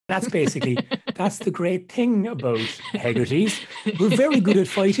That's the great thing about Hegarty's. We're very good at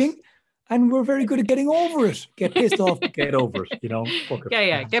fighting. And we're very good at getting over it. Get pissed off, get over it, Fuck it.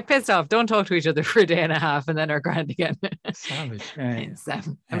 Yeah. Get pissed off. Don't talk to each other for a day and a half and then are grand again. Savage.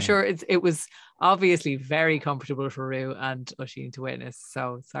 I'm sure it was obviously very comfortable for Rue and Oisín to witness.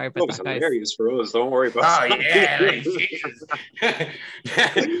 So sorry about that, guys. Hilarious for us. Don't worry about it.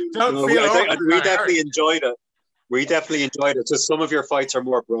 Oh, yeah. We definitely enjoyed it. We definitely enjoyed it. So some of your fights are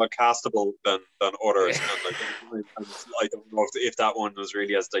more broadcastable than others. And I don't know if that one was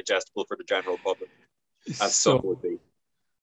really as digestible for the general public as some would be.